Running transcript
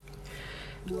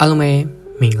အားလုံးပဲ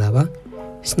မင်္ဂလာပါ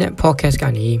Snap Podcast က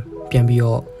နေပြန်ပြီး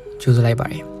တော့ကြိုဆိုလိုက်ပါ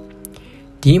တယ်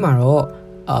ဒီမှာတော့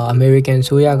American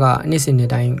ဆိုရကနှစ်စဉ်နှ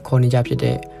စ်တိုင်းခေါ်နေကြဖြစ်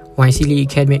တဲ့ YCLE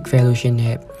Academic Fellowship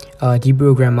နဲ့ဒီ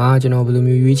program မှာကျွန်တော်ဘယ်လို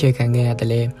မျိုးရွေးချယ်ခံခဲ့ရတယ်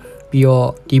လဲပြီးတော့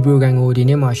ဒီ program ကိုဒီ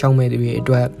နေ့မှာရှောက်မဲ့သူတွေအ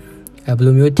တွက်ဘယ်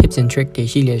လိုမျိုး tips and tricks တွေ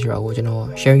ရှိလဲဆိုတာကိုကျွန်တော်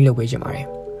sharing လုပ်ပေးချင်ပါတယ်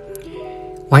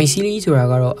YCLE ဆိုတာ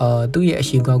ကတော့သူ့ရဲ့အ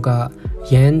ရှိန်ကောက်က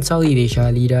Young Southeast Asia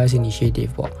Leaders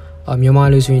Initiative ပေါ့မြန်မာ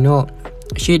လို့ဆိုရင်တော့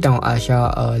အရှိတောင်အာရှ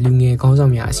လူငယ်ခေါင်းဆော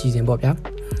င်များအစီအစဉ်ပေါ့ဗျာ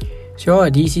ဆိုတော့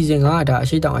ဒီအစီအစဉ်ကဒါအ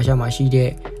ရှိတောင်အာရှမှာရှိတဲ့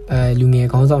လူငယ်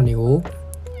ခေါင်းဆောင်တွေကို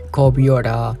ခေါ်ပြီးတော့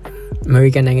ဒါ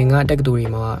American နိုင်ငံကတက္ကသိုလ်တွေ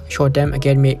မှာ short term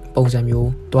academic ပုံစံမျိုး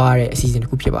တွားရတဲ့အစီအစဉ်တစ်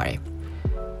ခုဖြစ်ပါတယ်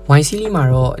YCLE မှာ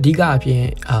တော့အဓိကအပြင်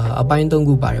အပိုင်း၃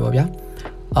ခုပါတယ်ပေါ့ဗျာ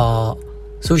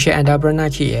social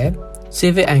entrepreneurship ရဲ့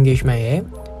civic engagement ရဲ့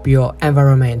ပြီးတော့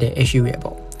environment တဲ့ issue ရဲ့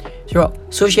ပေါ့ဆိုတော့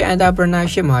social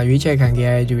entrepreneurship မှာရွေးချယ်ခံခဲ့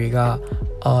ရတဲ့သူတွေက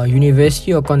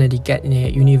University of Connecticut နဲ့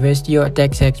University of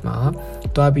Texas မှာ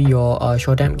တွားပြီးတော့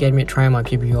short term academic trial မှာ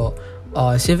ဖြစ်ပြီးတော့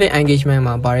civic engagement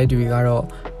မှာပါတဲ့သူတွေကတော့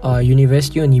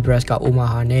University of Nebraska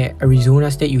Omaha နဲ့ Arizona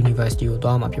State University ကို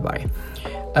တွားမှာဖြစ်ပါတယ်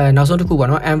နောက်ဆုံးတစ်ခုပေါ့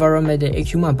နော် environmental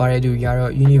issue မှာပါတဲ့သူတွေက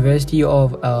တော့ University of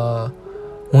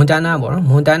Montana ပေါ့နော်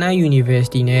Montana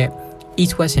University နဲ့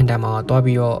East West Center မှာတွား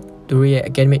ပြီးတော့သူတို့ရဲ့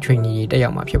academic training တွေတက်ရော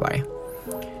က်မှာဖြစ်ပါတယ်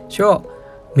ဆိုတော့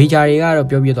major တွေကတော့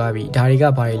ပြောပြသွားပြီဒါတွေက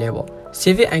ဘာတွေလဲပေါ့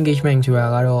civic engagement ဆိုတာ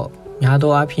ကတော့များ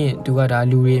သောအားဖြင့်သူကဒါ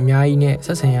လူတွေအများကြီးနဲ့ဆ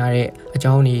က်ဆံရတဲ့အ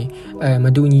ကြောင်းတွေမ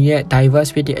တူညီတဲ့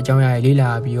diverse ဖြစ်တဲ့အကြောင်းအရာတွေလေ့လာ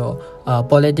ပြီးတော့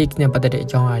politics နဲ့ပတ်သက်တဲ့အ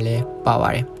ကြောင်းအရာတွေလည်းပါပါ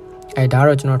တယ်ဒါက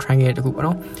တော့ကျွန်တော် try ခဲ့တဲ့တစ်ခုပေါ့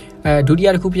နော်ဒုတိယ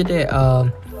တစ်ခုဖြစ်တဲ့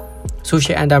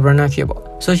social entrepreneurship ပေါ့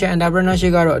social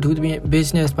entrepreneurship ကတော့အထူးသဖြင့်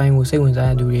business ဘိုင်းကိုစိတ်ဝင်စား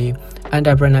တဲ့သူတွေ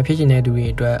entrepreneur ဖြစ်နေတဲ့သူတွေ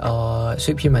အတွက်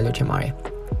ဆွေးဖြစ်မယ်လို့ထင်ပါတယ်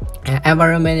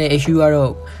environmental issue က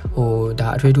တော့ဒါ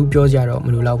အထွေထူးပြောကြရတော့မ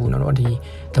လိုတော့ဘူးเนาะဒီ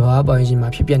တဘာဝပိုင်းမှာ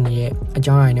ဖြစ်ပျက်နေတဲ့အ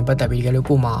ကြောင်းအရာတွေနဲ့ပတ်သက်ပြီးကြလို့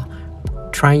ကို့မှာ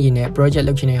try ရင်နဲ့ project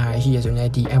လုပ်ချင်တဲ့ဟာရှိရဆိုရင်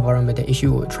ဒီ environmental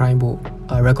issue ကို try ဖို့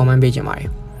recommend ပေးချင်ပါတယ်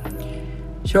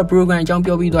ဆိုတော့ program အကြောင်း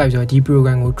ပြောပြီးသွားပြီဆိုတော့ဒီ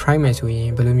program ကို try မယ်ဆိုရင်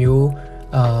ဘယ်လိုမျိုး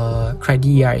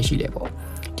criteria တွေရှိလဲပေါ့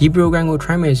ဒီ program ကို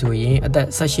try မယ်ဆိုရင်အသက်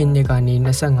18နှစ်ကနေ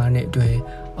25နှစ်အတွင်း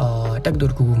တက္ကသို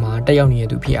လ်တစ်ခုမှာတက်ရောက်နေတဲ့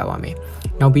သူဖြစ်ရပါမယ်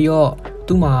နောက်ပြီးတော့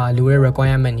သူ့မှာလိုတဲ့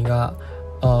requirement တွေက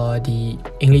ဒီ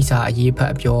အင်္ဂလိပ်စာအရေးဖ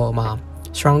တ်အပြောမှာ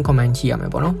strong comment ရှိရမ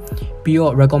ယ်ပေါ့နော်ပြီး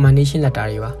တော့ recommendation letter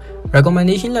တွေပါ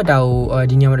recommendation letter ကို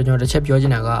ဒီညမှာကျွန်တော်တစ်ချက်ပြောချ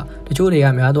င်တာကတချို့တွေက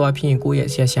များသောအားဖြင့်ကိုယ့်ရဲ့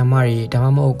ဆရာဆရာမတွေဒါမှ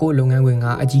မဟုတ်ကိုယ့်လုပ်ငန်းခွင်က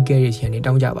အကြီးအကဲတွေဆီကနေ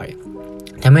တောင်းကြပါတယ်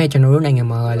ဒါပေမဲ့ကျွန်တော်တို့နိုင်ငံ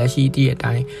မှာလက်ရှိအသည့်အ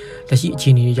တိုင်းလက်ရှိအခြေ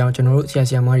အနေတွေကြောင့်ကျွန်တော်တို့ဆရာ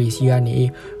ဆရာမတွေစီကနေ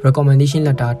recommendation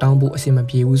letter တောင်းဖို့အဆင်မ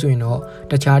ပြေဘူးဆိုရင်တော့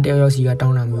တခြားတယောက်စီကတော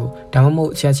င်းတာမျိုးဒါမှမဟု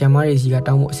တ်ဆရာဆရာမတွေစီက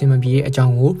တောင်းဖို့အဆင်မပြေတဲ့အကြော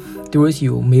င်းကိုသူတို့စီ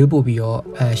ကို mail ပို့ပြီးတော့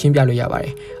ရှင်းပြလို့ရပါတ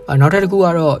ယ်နောက်တစ်ခုက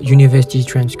တော့ university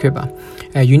transcript ပါ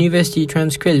university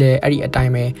transcript လည်းအဲ့ဒီအတို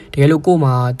င်းပဲတကယ်လို့ကို့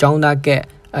မှာကျောင်းသားကက်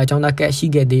ရှိ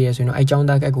ခဲ့သေးရဆိုရင်တော့အဲ့ကျောင်း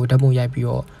သားကက်ကိုဓာတ်ပုံရိုက်ပြီး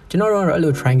တော့ကျွန်တော်တို့ကတော့အဲ့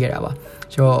လို try ခဲ့တာပါ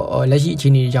ဆိုတော့လက်ရှိအခြေ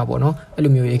အနေတွေကြောင့်ပေါ့နော်အဲ့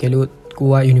လိုမျိုးရေကယ်လို့ကို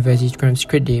က university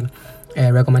transcript တွေ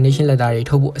recommendation letter တွေ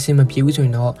ထုတ်ဖို့အဆင်မပြေဘူးဆိုရ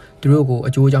င်တော့သူတို့ကို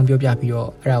အကျိုးအကြောင်းပြောပြပြီးတော့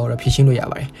အဲ့ဒါကိုတော့ဖြည့်ရှင်းလို့ရ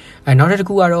ပါတယ်နောက်တစ်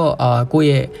ခုကတော့ကိုယ့်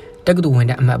ရဲ့တက္ကသိုလ်ဝင်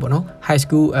တဲ့အမှတ်ပေါ့နော် high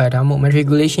school ဒါမှမဟုတ်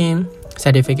matriculation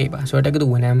certificate ပါဆိုတော့တက္ကသို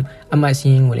လ်ဝင်တဲ့အမှတ်စ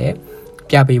င်းကိုလည်း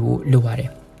ပြပေးဖို့လိုပါတယ်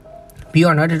ပြီး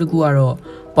တော့နောက်တစ်ခုကတော့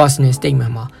personal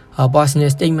statement မှာpersonal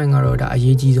statement ကတော့ဒါအ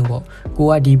ရေးကြီးဆုံးပေါ့ကို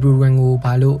ကဒီ program ကို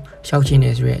ဘာလို့ရှောက်ချင်နေ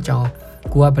ဆိုတဲ့အကြောင်း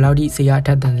ကိုကဘယ်လောက်ထိစိတ်အားထ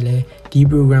က်သန်တယ်လဲဒီ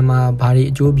program မှာဘာတွေ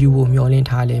အကျိုးပြုဖို့မျှော်လင့်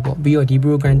ထားလဲပေါ့ပြီးတော့ဒီ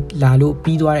program လာလို့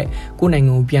ပြီးသွားတဲ့ကိုယ့်နိုင်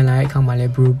ငံကိုပြန်လာတဲ့အခါမှာလဲ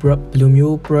ဘယ်လို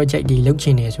မျိုး project တွေလုပ်ချ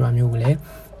င်နေဆိုတာမျိုးကိုလည်း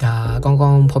ဒါကောင်းကော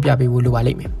င်းဖော်ပြပေးဖို့လိုပါ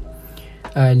လိမ့်မယ်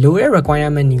လိုတဲ့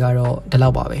requirement တွေကတော့ဒီလော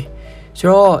က်ပါပဲဆို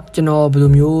တော့ကျွန်တော်ဘယ်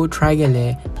လိုမျိုး try ခဲ့လဲ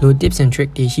ဘယ်လို tips and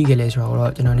tricks တွေရှိခဲ့လဲဆို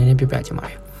တော့ကျွန်တော်နည်းနည်းပြပြချင်ပါတ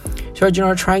ယ်ဆိုတော့ကျွန်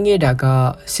တော် try ခဲ့တာက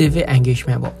civic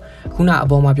engagement ပေါ့ခုနအ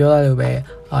ပေါ်မှာပြောရလို့ပဲ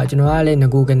ကျွန်တော်ကလည်းင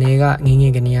ကိုကနေကငင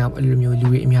ယ်ကနေကအဲ့လိုမျိုးလူ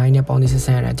တွေအများကြီးနဲ့ပေါင်းသင်းဆက်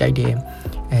ဆံရတာကြိုက်တယ်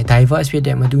diverse ဖြစ်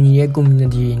တဲ့မတူညီတဲ့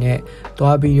community တွေနဲ့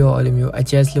တွားပြီးတော့အဲ့လိုမျိုး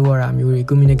adjust လုပ်ရတာမျိုးတွေ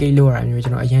communicate လုပ်ရတာမျိုးကျွ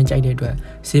န်တော်အရင်ကြိုက်တဲ့အတွက်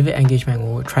civic engagement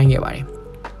ကို try ခဲ့ပါတယ်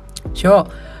ဆိုတော့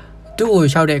သူ့ကို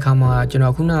ရှောက်တဲ့အခါမှာကျွန်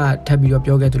တော်ခုနထပ်ပြီးတော့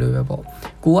ပြောခဲ့သလိုပဲပေါ့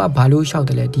ကိုကဘာလို့ရှောက်တ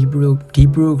ယ်လဲဒီ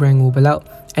program ကိုဘယ်လောက်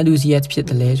enthusiast ဖြစ်တ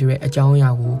ယ်လဲဆိုတဲ့အကြောင်းအရာ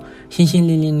ကိုရှင်းရှင်း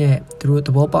လင်းလင်းနဲ့သူတို့သ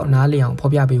ဘောပေါက်နားလည်အောင်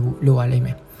ဖော်ပြပေးဖို့လိုပါလိမ့်မ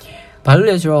ယ်ဘာလို့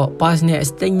လဲဆိုတော့ personal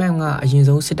statement ကအရင်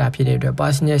ဆုံးစစ်တာဖြစ်တဲ့အတွက်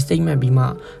personal statement ပြီးမှ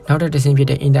နောက်တစ်ဆင့်ဖြစ်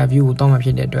တဲ့ interview ကိုတောင်းမှဖြ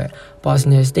စ်တဲ့အတွက်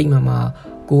personal statement မှာ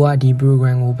ကိုကဒီ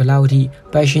program ကိုဘယ်လောက်ထိ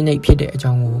passionate ဖြစ်တဲ့အ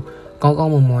ကြောင်းကိုကောင်းကော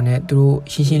င်းမွန်မွန်နဲ့သူတို့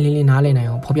ရှင်းရှင်းလင်းလင်းနားလည်နိုင်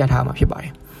အောင်ဖော်ပြထားမှာဖြစ်ပါတ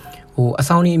ယ်အ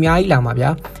ဆောင်တွေအများကြီးလာမှာဗျာ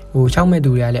ချောက်မဲ့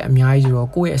သူတွေကလည်းအများကြီးဆိုတော့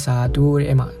ကိုယ့်ရဲ့အစာသူ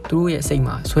တို့ရဲ့စိတ်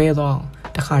မှာဆွဲသွားအောင်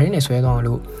တခါတည်းနဲ့ဆွဲသွားအောင်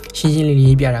လို့ရှင်းရှင်းလင်းလင်း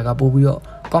ရေးပြတာကပို့ပြီးတော့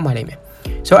ကောက်မှလိမ့်မယ်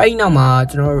So I know ma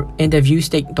interview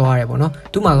stage တော့ရတယ်ပေါ့နော်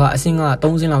သူမှာကအဆင့်က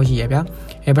3ဆင့်လောက်ရှိရဗျာ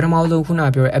ပထမဆုံးခုန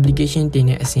ပြော application တင်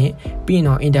တဲ့အဆင့်ပြီးရင်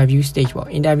တော့ interview stage ပေါ့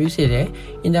interview စစ်တယ်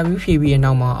interview ဖြေပြီးရင်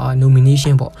နောက်မှာ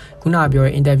nomination ပေါ့ခုနပြော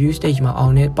interview stage မှာအော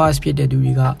င်နဲ့ pass ဖြစ်တဲ့သူ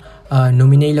တွေက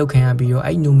nominate လုပ်ခံရပြီးတော့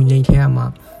အဲ့ nominate ထဲမှာ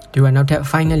ဒီကနောက်ထပ်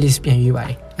finalist ပြန်ရွေးပါတ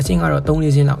ယ်အဆင့်ကတော့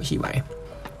3-4ဆင့်လောက်ရှိပါတယ်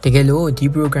တကယ်လို့ဒီ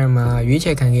program မှာရွေးချ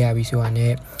ယ်ခံခဲ့ရပြီဆိုတာ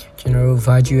နဲ့ကျွန်တော်တို့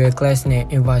virtual class နဲ့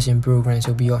in person program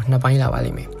ဆိုပြီးတော့နှစ်ပိုင်းလာပါ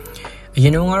လိမ့်မယ်အရ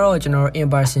င်တော့ကတော့ကျွန်တော်တို့ in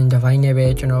person device နဲ့ပဲ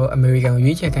ကျွန်တော်တို့ American ကို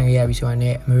ရွေးချယ်ခံခဲ့ရပြီဆိုတာ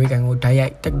နဲ့ American ကိုတိုက်ရို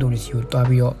က် technology ကိုတွား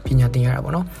ပြီးတော့ပညာသင်ရတာ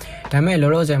ပေါ့နော်ဒါပေမဲ့လော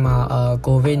လောဆယ်မှာ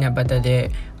COVID နဲ့ပတ်သက်တဲ့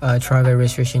travel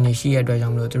restriction တွေရှိတဲ့အတွက်ကြော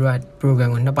င့်မလို့တို့က program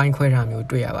ကိုနှစ်ပိုင်းခွဲထားမျိုး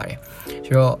တွေ့ရပါတယ်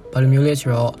ဆိုတော့ဘယ်လိုမျိုးလဲဆို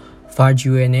တော့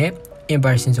virtual နဲ့ in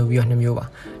person ဆိုပြီးတော့နှစ်မျိုးပါ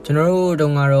ကျွန်တော်တို့တု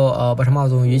န်းကတော့ပထမ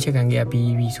ဆုံးရွေးချယ်ခံခဲ့ရ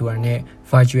ပြီးဆိုတာနဲ့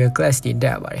virtual class တွေတ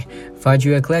က်ရပါတယ်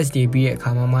virtual class တွေပြီးတဲ့အခါ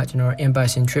မှာကျွန်တော် in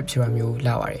person trip ဆိုတာမျိုး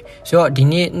လာပါတယ်ဆိုတော့ဒီ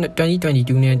နေ့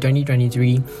2022နဲ့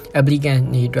2023 applicant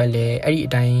တွေအတွက်လည်းအဲ့ဒီ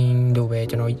အတိုင်းလိုပဲ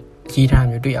ကျွန်တော်ရေးထား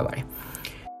မျိုးတွေ့ရပါတယ်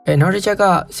နောက်တစ်ချက်က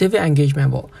civic engagement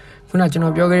ပေါ့ခုနကျွန်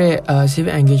တော်ပြောခဲ့တဲ့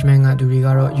civic engagement ကသူတွေက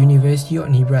တော့ University of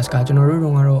Nebraska ကျွန်တော်တို့တု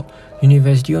န်းကတော့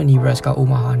University of Nebraska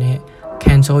Omaha နဲ့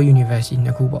Kansas University နှ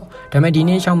စ်ခုပေါ့ဒါပေမဲ့ဒီ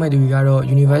နေ့ရှောက်မဲ့သူတွေကတော့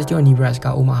University of Nebraska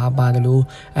Omaha ပါတယ်လို့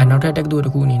နောက်ထပ်တက္ကသိုလ်တ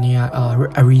စ်ခုအနေနဲ့က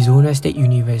Arizona State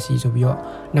University ဆိုပြီးတော့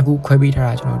နှစ်ခုခွဲပေးထား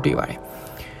တာကျွန်တော်တွေ့ပါတယ်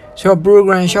ဆိုတော့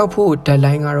program ရှောက်ဖို့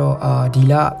deadline ကတော့ဒီ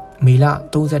လမေလ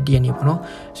31ရက်နေ့ပေါ့နော်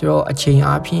ဆိုတော့အချိန်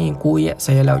အားဖြင့်9ရက်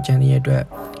10ရက်လောက်ကျန်တဲ့အတွက်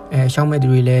ရှောက်မဲ့သူ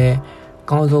တွေလည်းအ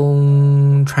ကောင်းဆုံး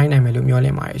try နိုင်မယ်လို့မျှော်လ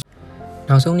င့်ပါတယ်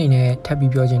နောက်ဆုံးအနေနဲ့ထပ်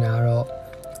ပြီးပြောချင်တာကတော့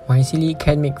Wisely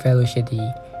Academic Fellowship ဒီ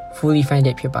fully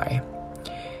funded ဖြစ်ပါတယ်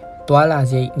တွာလာ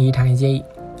စိတ်နေထိုင်စိတ်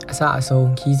အစအဆုံး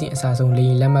ခီးစဉ်အစဆုံးလေ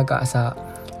လက်မှတ်ကအစ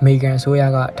အမေရိကန်အစိုးရ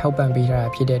ကထောက်ပံ့ပေးထားတာ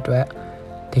ဖြစ်တဲ့အတွက်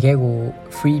တကယ်ကို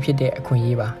free ဖြစ်တဲ့အခွင့်အ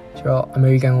ရေးပါဆိုတော့အမေ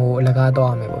ရိကန်ကိုအလကားတော့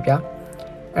ရမယ်ပေါ့ဗျာ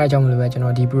အဲအကြောင်းမလို့ပဲကျွန်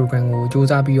တော်ဒီ program ကိုစူး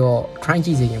စမ်းပြီးတော့ try ကြ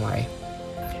ည့်စေချင်ပါတယ်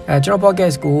ကျွန်တော်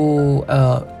podcast ကို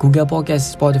Google Podcast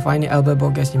Spotify နဲ့ Apple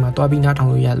Podcast တွေမှာတွားပြီးနားထောင်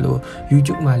လို့ရလို့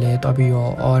YouTube မှာလည်းတွားပြီး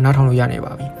တော့နားထောင်လို့ရနေ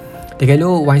ပါပြီတကယ်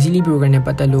လို့ Wisely program နဲ့ပ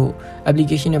တ်သက်လို့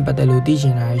application နဲ့ပတ်သက်လို့သိချ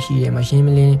င်တာရှိတယ် machine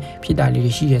learning ဖြစ်တာလေး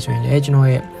တွေရှိရဆိုရင်လည်းကျွန်တော်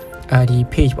ရဲ့ဒီ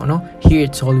page ပေါ့နော် Here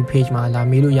It's Solu page မှာလာ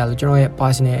မေးလို့ရလို့ကျွန်တော်ရဲ့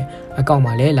personal account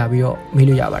မှာလည်းလာပြီးတော့မေး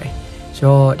လို့ရပါတယ်ဆို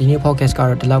တော့ဒီနေ့ podcast က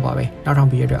တော့ဒီလောက်ပါပဲနောက်ထောင်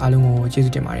ပြီးရတဲ့အတွက်အားလုံးကိုကျေး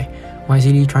ဇူးတင်ပါတယ်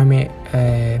Wisely try မဲ့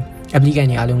applicant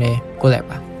တွေအားလုံးလည်းကိုယ့်လိုက်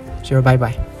ပါဆိုတော့ bye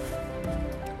bye